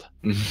cold.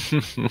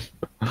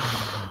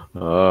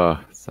 Oh,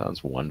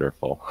 sounds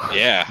wonderful.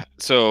 Yeah.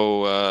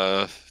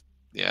 So,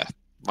 yeah,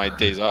 my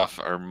days off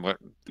are going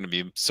to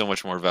be so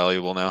much more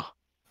valuable now.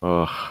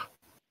 Oh,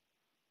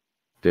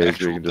 days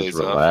Actual where you can just days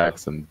off.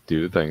 relax and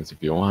do things if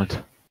you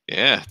want.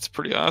 Yeah, it's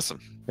pretty awesome.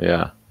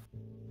 Yeah.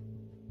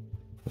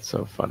 It's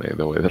so funny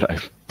the way that I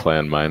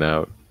plan mine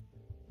out.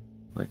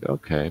 Like,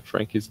 okay,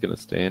 Frankie's gonna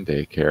stay in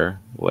daycare.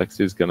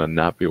 Lexi's gonna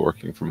not be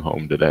working from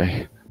home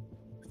today.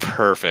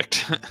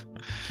 Perfect.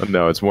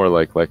 No, it's more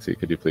like, Lexi,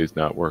 could you please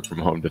not work from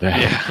home today?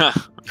 Yeah.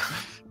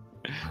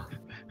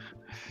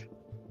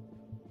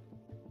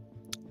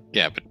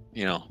 Yeah, but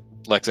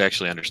Lex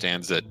actually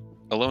understands that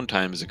alone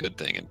time is a good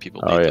thing, and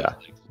people Oh, need yeah. that.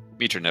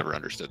 Mitra never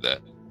understood that,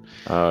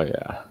 Oh,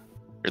 yeah. or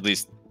at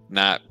least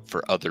not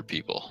for other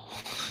people.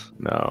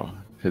 No,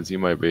 because you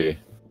might be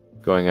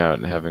going out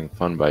and having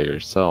fun by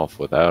yourself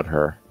without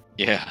her,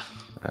 Yeah.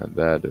 and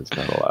that is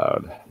not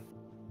allowed.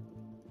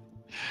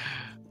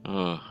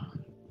 Oh.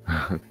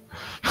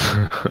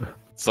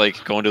 It's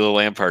like going to the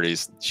LAN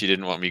parties. She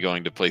didn't want me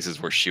going to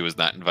places where she was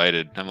not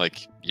invited. I'm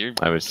like, you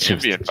I was can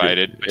be just-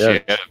 invited, but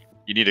yeah.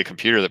 you need a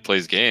computer that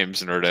plays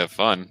games in order to have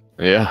fun.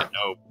 Yeah.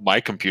 No, my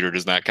computer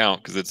does not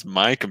count because it's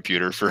my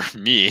computer for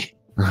me.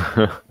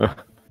 And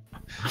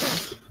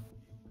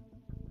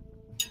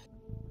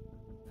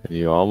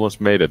you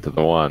almost made it to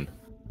the one.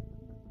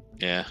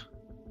 Yeah.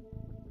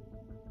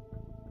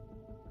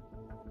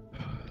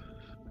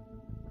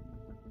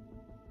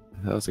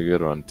 That was a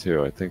good one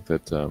too. I think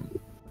that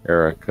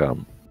Eric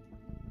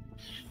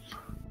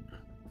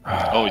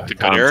Oh, the good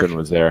Thompson Eric?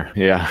 was there.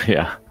 Yeah,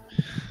 yeah.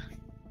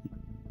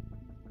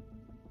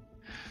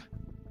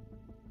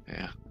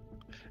 Yeah.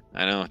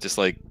 I know, just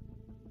like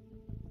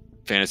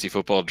fantasy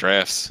football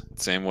drafts,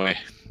 same way.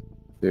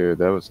 Dude,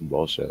 that was some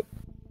bullshit.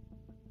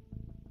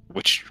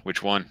 Which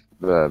one?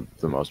 The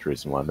most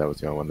recent one. That was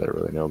the only one that I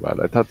really know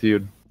about. I thought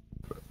that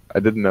I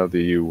didn't know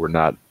that you were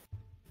not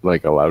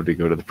like allowed to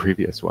go to the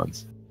previous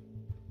ones.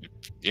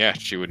 Yeah,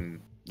 she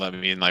wouldn't let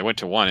me in. I went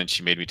to one and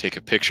she made me take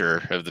a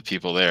picture of the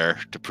people there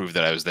to prove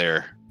that I was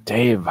there.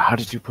 Dave, how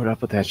did you put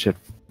up with that shit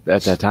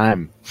at that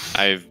time?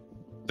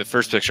 The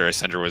first picture I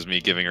sent her was me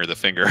giving her the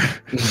finger.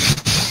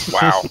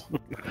 Wow.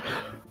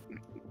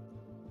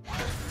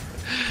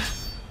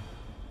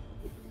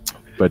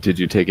 But did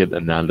you take it in a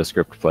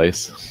nondescript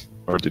place?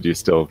 Or did you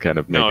still kind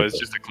of make No, it? it's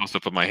just a close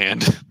up of my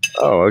hand.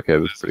 Oh, okay,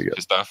 that's pretty good.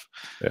 Just off.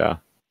 Yeah.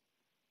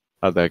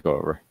 How'd that go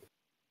over?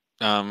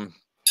 I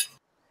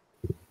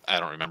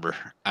don't remember.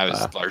 I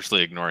was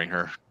largely ignoring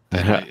her.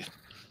 Oh,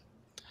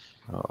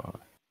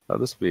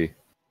 this will be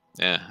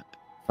Yeah,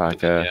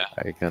 vodka.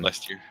 Icon.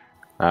 last year.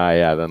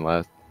 Yeah, then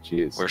last.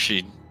 Jeez. Where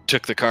she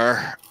took the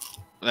car.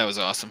 That was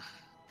awesome.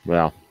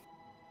 Well.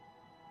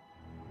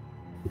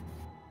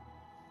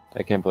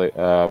 I can't believe.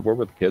 Where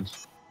were the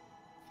kids?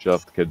 She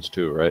left the kids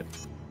too, right?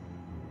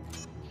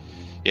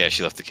 Yeah,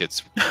 she left the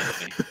kids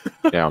with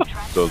me. Yeah.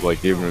 So it's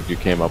like, even if you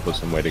came up with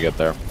some way to get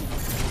there.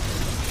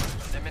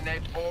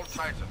 Eliminate all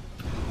Titans.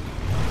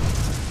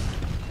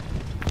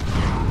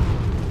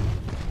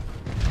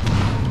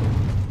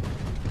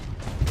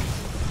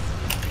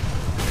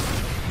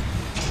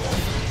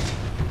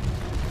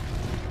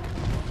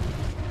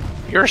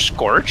 You're a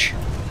Scorch?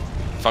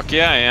 Fuck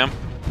yeah, I am.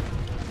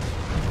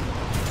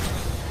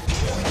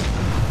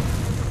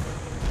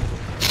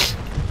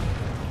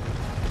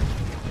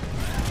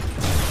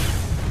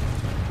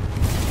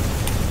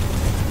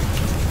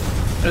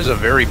 That is a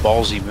very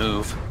ballsy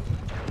move.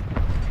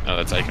 Oh,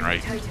 that's Icon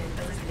right. Titan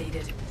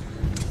eliminated.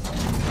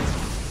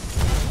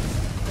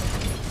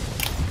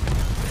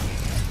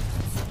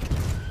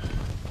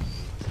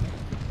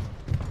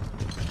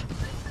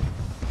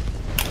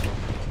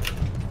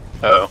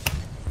 Uh-oh.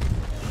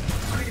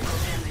 Critical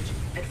damage.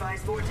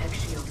 Advise vortex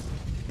shield.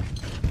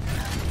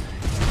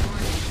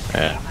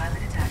 Yeah.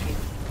 Pilot attacking.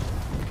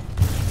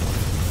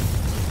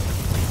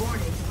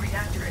 Warning,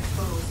 reactor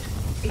exposed.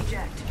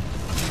 Eject.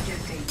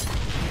 Ejecting.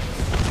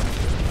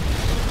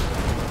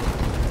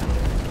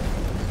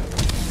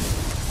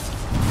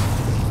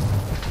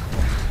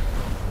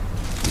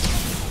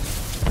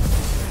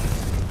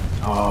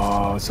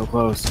 Oh, so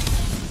close.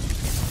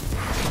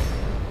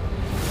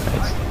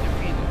 Nice.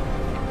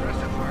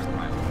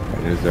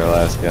 Here's our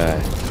last guy.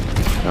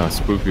 Oh,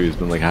 Spooky's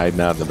been like hiding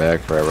out in the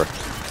back forever.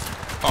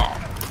 Oh,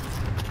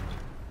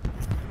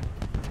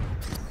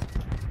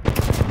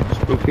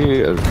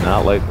 Loki is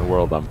not lighting the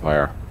world on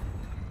fire.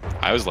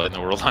 I was lighting the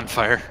world on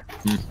fire.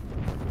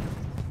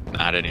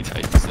 Not any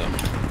Titans though.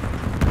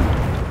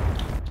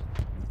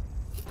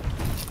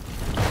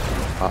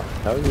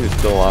 How is he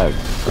still alive?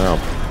 No.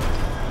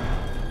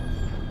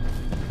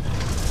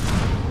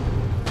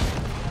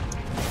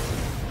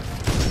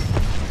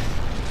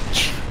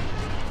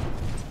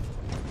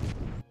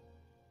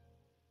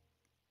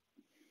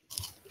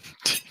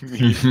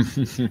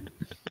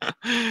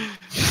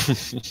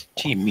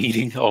 Team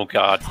meeting. Oh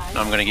god,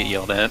 I'm gonna get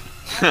yelled at.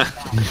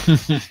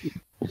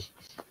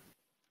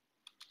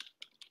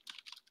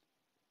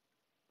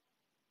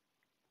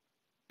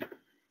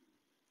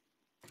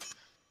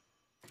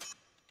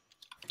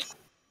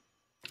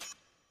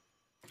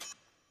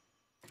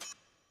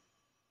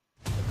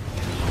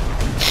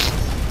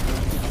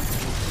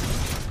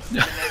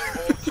 Eliminate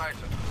all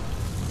Titans.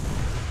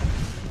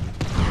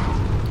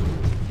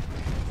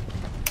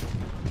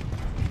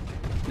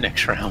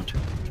 Next round.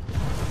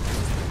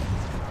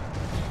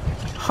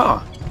 Huh.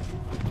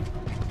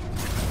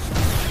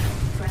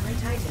 Friendly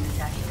Titan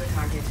attacking your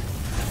target.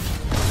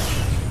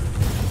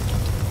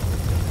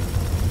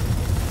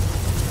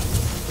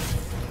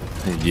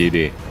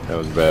 Yeety. That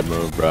was a bad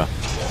move, bruh.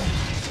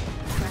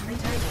 Friendly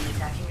Titan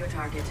attacking your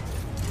target.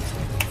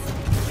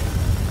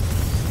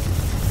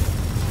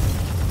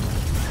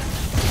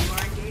 You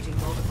are engaging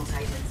multiple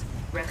Titans.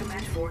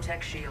 Recommend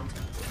Vortex Shield.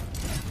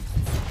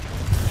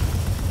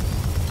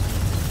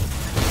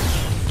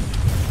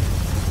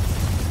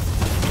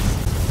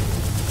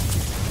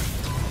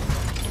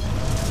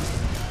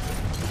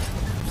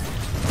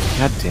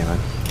 God damn it.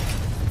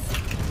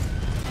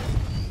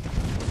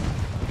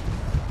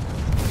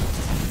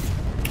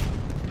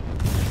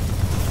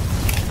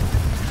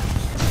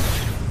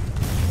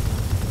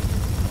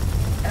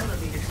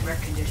 Elevator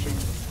threat condition.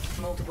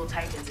 Multiple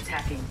Titans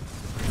attacking.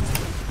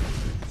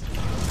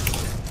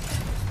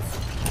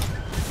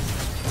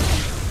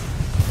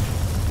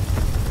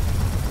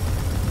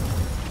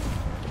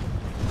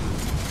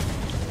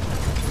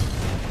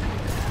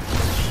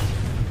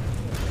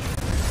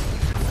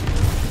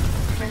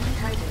 Friendly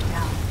Titan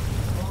down.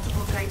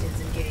 Multiple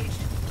Titans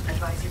engaged.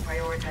 Advise you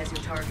prioritize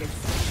your targets.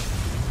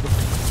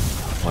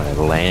 When I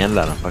land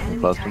on a fucking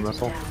Enemy cluster Titan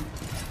missile? down.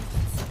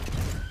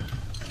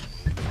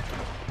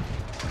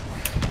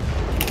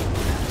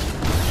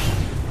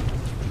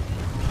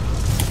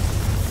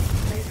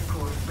 Laser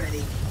core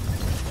ready.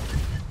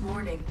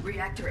 Warning,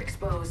 reactor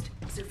exposed.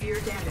 Severe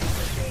damage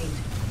sustained.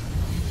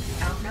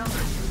 Outnumbered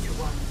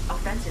 2-1.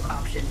 Offensive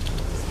option.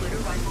 Splitter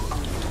rifle on.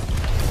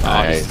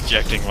 Oh, he's Nice.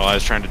 ejecting while I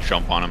was trying to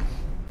jump on him.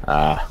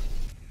 Ah.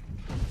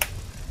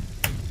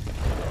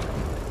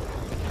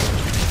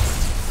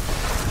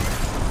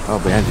 Oh,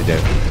 behind you,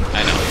 Dave.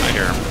 I know, I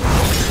hear him.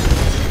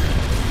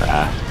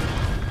 Ah.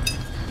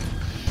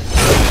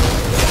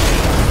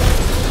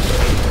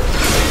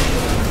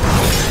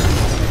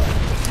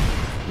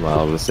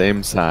 Well, the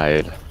same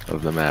side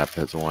of the map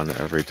has won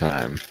every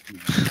time.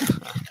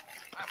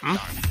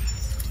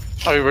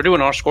 Oh, we're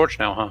doing our Scorch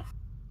now, huh?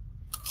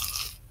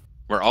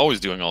 We're always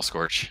doing all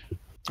Scorch.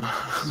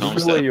 This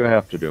is what you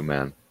have to do,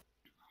 man.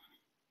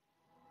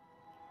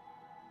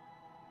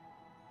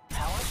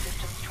 Power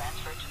systems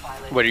transferred to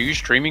pilot. Wait, are you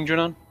streaming,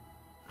 Junon?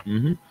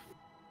 Mm-hmm.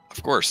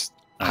 Of course.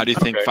 How do you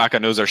think Okay.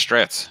 Faka knows our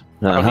strats?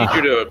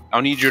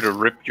 I'll need you to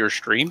rip your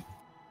stream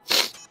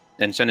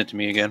and send it to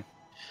me again.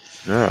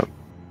 Yeah.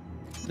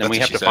 Then we what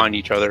have she to said. find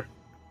each other.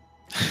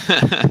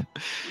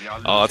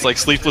 Oh, it's like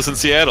Sleepless in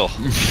Seattle.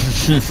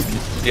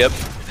 Yep.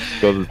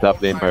 Go to the top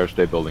of the Empire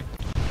State Building.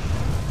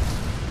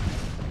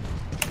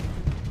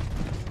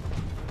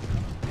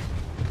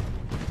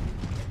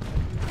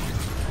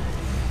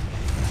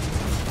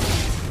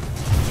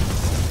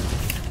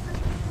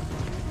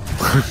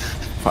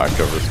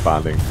 Vodka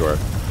responding to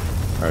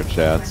our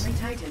chats. Friendly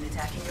Titan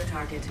attacking your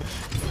target.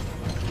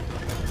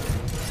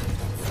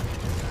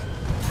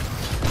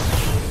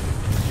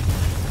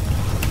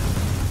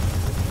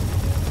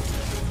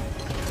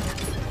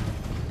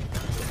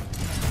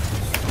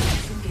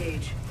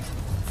 Engage.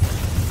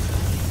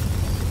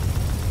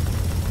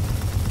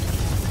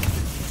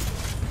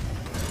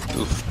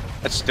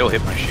 Oof. That still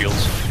hit my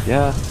shields.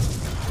 Yeah.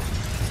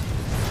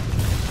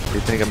 You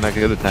think I'm not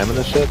good at timing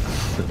this shit?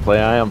 Play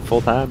IAM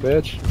full time,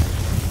 bitch.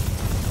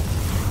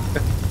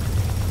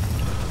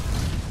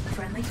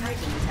 Friendly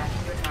Titan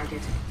attacking your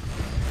target.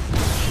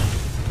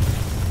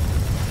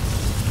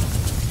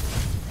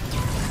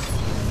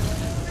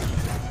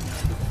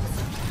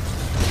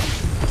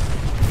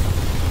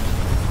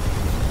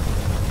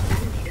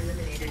 Enemy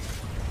eliminated.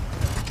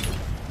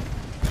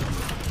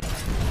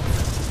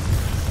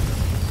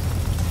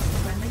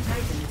 Friendly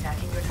Titan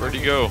attacking your target. Where'd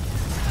he go?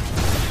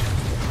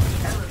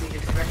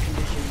 Elevated threat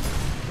condition.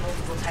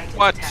 Multiple Titans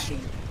What?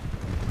 attacking.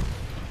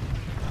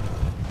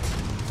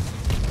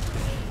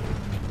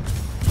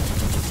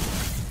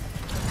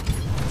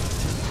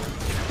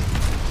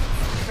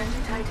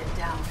 Friendly Titan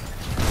down.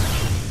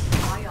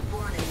 Eye up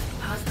warning.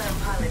 Hostile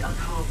pilot on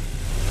hull.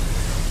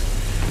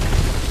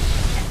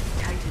 Enemy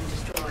Titan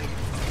destroyed.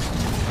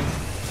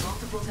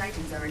 Multiple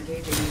Titans are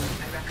engaging you.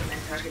 I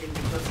recommend targeting the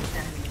closest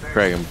enemy first.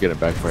 Craig, I'm getting it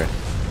back for you.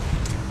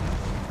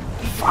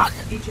 Fuck.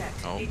 Eject.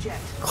 Oh.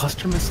 Eject.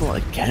 Cluster missile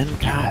again?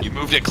 God. You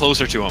moved it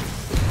closer to him.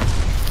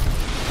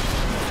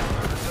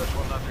 This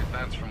will not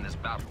advance from this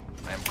battle.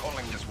 I am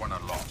calling this one a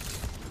loss.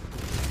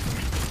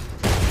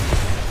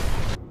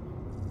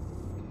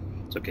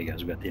 It's okay,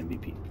 guys. We got the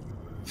MVP.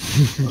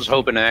 I was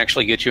hoping to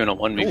actually get you in a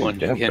 1v1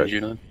 damn to hinge, good.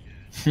 you know.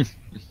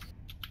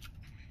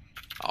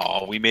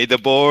 Oh, we made the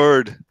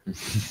board.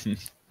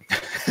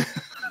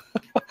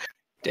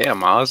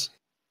 Damn, Oz.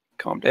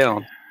 Calm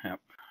down. Yep.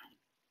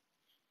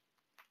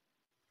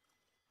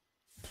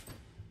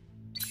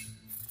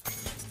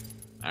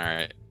 All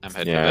right, I'm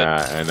heading to bed.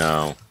 Yeah, I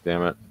know.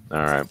 Damn it. All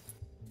right.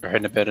 You're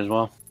heading to bed as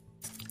well.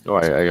 Oh,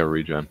 I got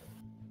regen.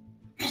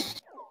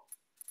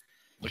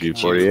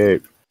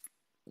 G48.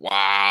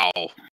 Wow.